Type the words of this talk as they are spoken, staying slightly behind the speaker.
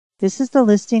This is the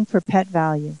listing for Pet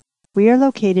Value. We are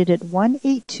located at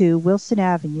 182 Wilson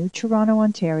Avenue, Toronto,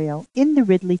 Ontario, in the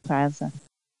Ridley Plaza.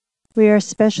 We are a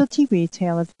specialty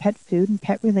retailer of pet food and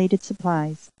pet-related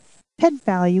supplies. Pet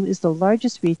Value is the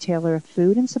largest retailer of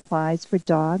food and supplies for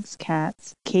dogs,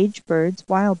 cats, caged birds,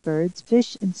 wild birds,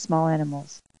 fish, and small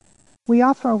animals. We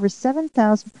offer over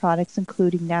 7,000 products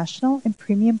including national and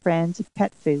premium brands of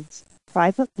pet foods,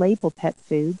 private label pet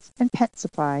foods, and pet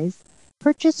supplies,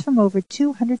 purchased from over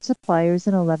 200 suppliers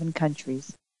in 11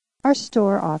 countries. Our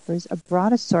store offers a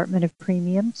broad assortment of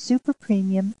premium, super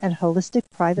premium, and holistic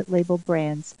private label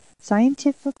brands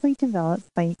scientifically developed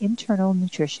by internal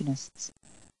nutritionists.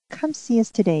 Come see us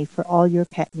today for all your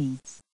pet needs.